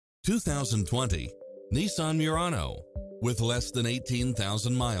2020 Nissan Murano. With less than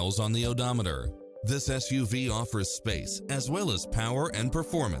 18,000 miles on the odometer, this SUV offers space as well as power and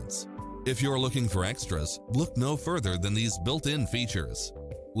performance. If you're looking for extras, look no further than these built-in features: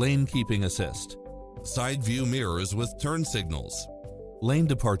 lane keeping assist, side view mirrors with turn signals, lane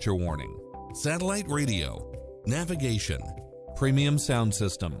departure warning, satellite radio, navigation, premium sound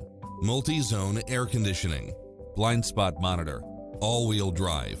system, multi-zone air conditioning, blind spot monitor, all-wheel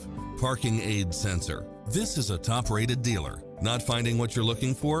drive, parking aid sensor. This is a top-rated dealer. Not finding what you're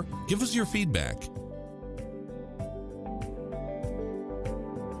looking for? Give us your feedback.